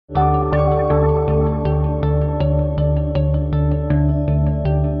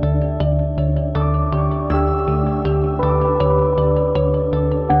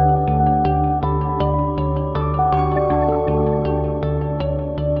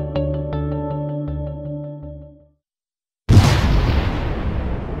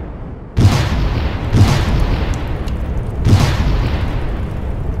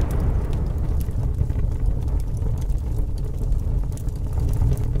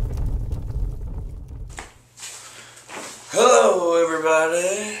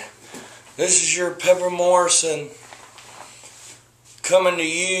everybody. This is your Pepper Morrison coming to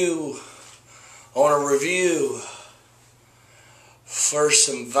you on a review for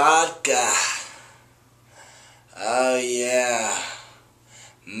some vodka. Oh yeah,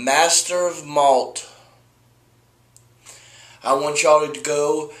 Master of Malt. I want y'all to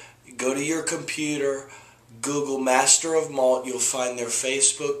go to your computer, Google Master of Malt. You'll find their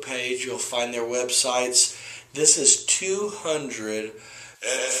Facebook page. You'll find their websites. This is 250,000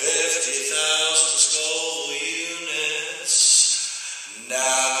 Scoville units.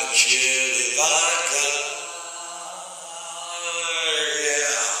 Naga chili vodka.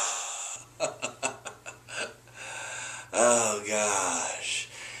 Yeah. Oh gosh.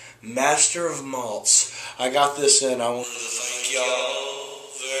 Master of Malts. I got this in. I want to thank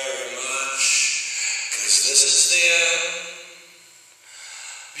y'all very much, because this is the end.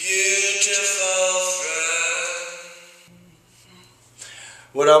 Beautiful friend.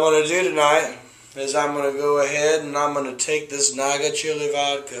 What I'm going to do tonight is I'm going to go ahead and I'm going to take this Naga chili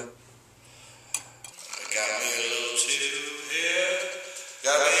vodka. I got me a little tube here.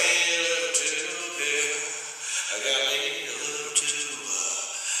 Got me a little tube here. I got me a little tube.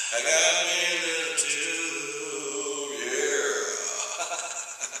 I got me a little tube. Yeah.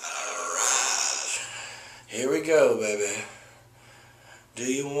 Alright. Here we go, baby. Do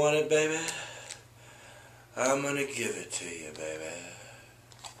you want it, baby? I'm gonna give it to you, baby.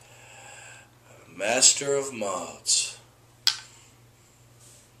 Master of Malts.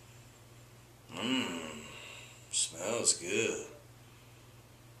 Smells good.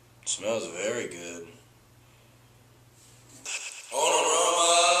 Smells very good. On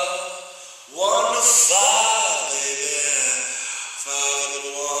aroma, 1 to 5, baby. 5 and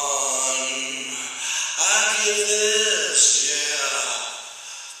 1. I give this, yeah,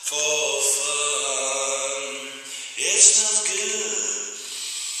 for fun. It smells good.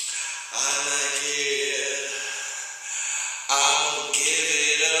 I like it. I'll give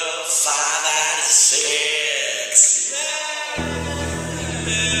it a 5 out of 6. Yeah.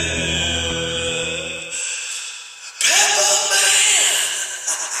 Pepper Man.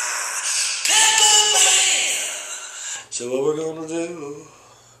 Pepper Man. So what we're gonna do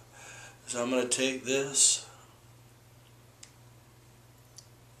is I'm gonna take this.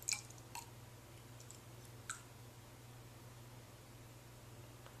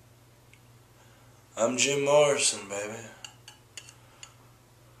 I'm Jim Morrison, baby.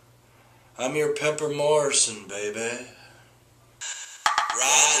 I'm your Pepper Morrison, baby.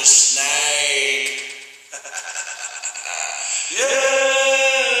 Ride the snake. Yeah.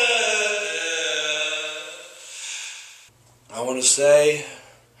 I want to say,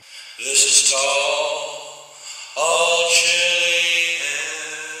 this is to all chili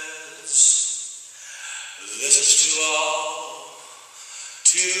heads. This is to all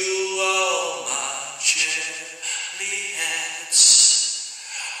my chili heads.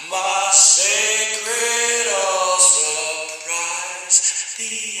 My sacred awesome prize,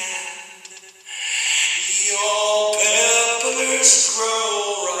 the end. Your peppers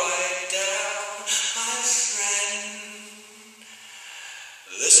grow right down, my friend.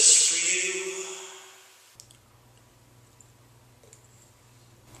 This is for you.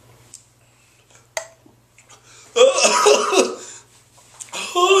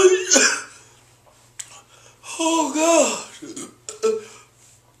 Oh God.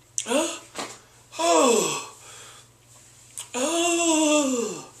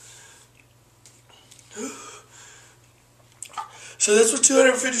 So that's what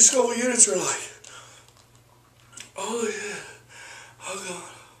 250 Scoville units are like. Oh yeah. Oh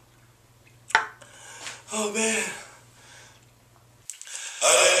God. Oh man. I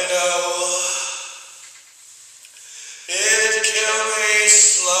didn't know it'd kill me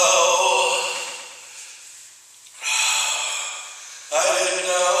slow. I didn't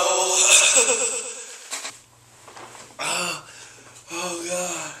know. Oh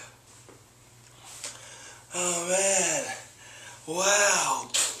God. Oh man. Wow.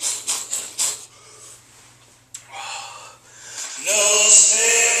 No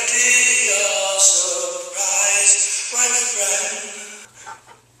safety or surprise, my friend.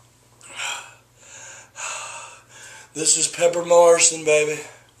 This is Pepper Morrison, baby.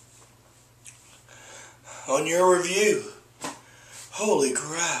 On your review. Holy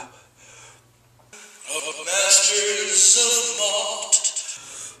crap. Oh, Masters of Malt.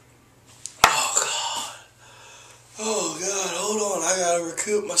 Oh God. Oh God, hold on. I gotta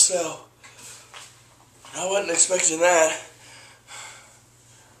recoup myself. I wasn't expecting that.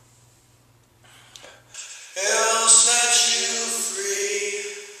 He'll set you free.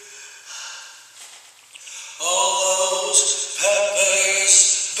 All those peppers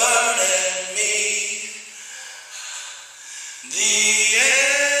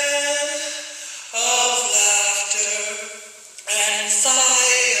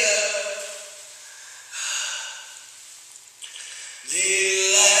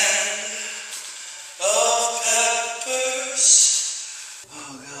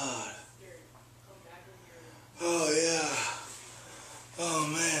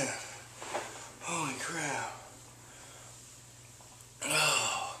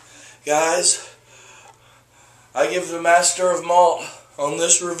Guys, I give the Master of Malt on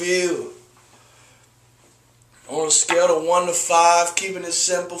this review on a scale of 1 to 5, keeping it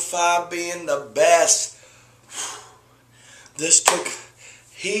simple, 5 being the best. This took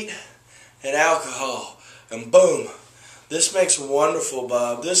heat and alcohol, and boom, this makes wonderful,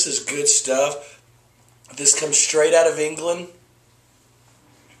 Bob. This is good stuff. This comes straight out of England.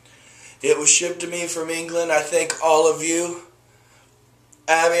 It was shipped to me from England. I thank all of you.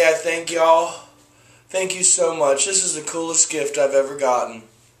 Abby, I thank y'all. Thank you so much. This is the coolest gift I've ever gotten.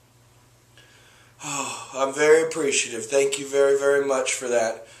 Oh, I'm very appreciative. Thank you very, very much for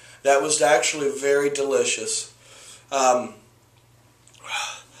that. That was actually very delicious. I'd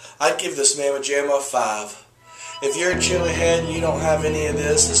give this Mamma Jamma a 5. If you're a chili head and you don't have any of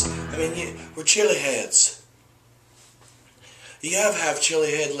this, we're chili heads. You gotta have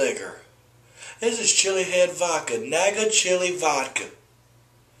chili head liquor. This is chili head vodka, Naga chili vodka.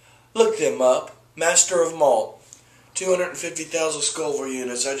 Look them up. Master of Malt. 250,000 Scoville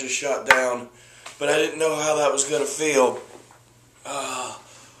units I just shot down, but I didn't know how that was gonna feel. Peppers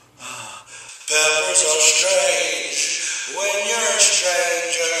are strange when you're a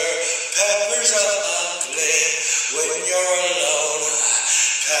stranger. Peppers are ugly when you're alone.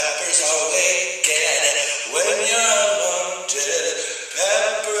 Peppers are wicked when you're unwanted.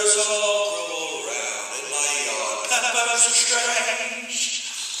 Peppers all grow around in my yard. Peppers are strange.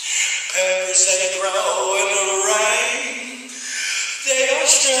 Peppers, they grow in the rain. They are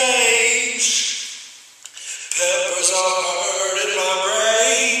strange. Peppers are hurt in my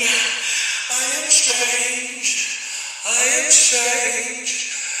brain. I am strange. I am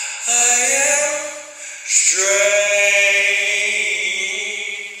strange. I am strange.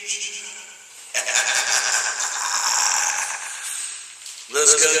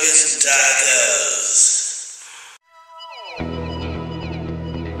 Let's go get some tacos.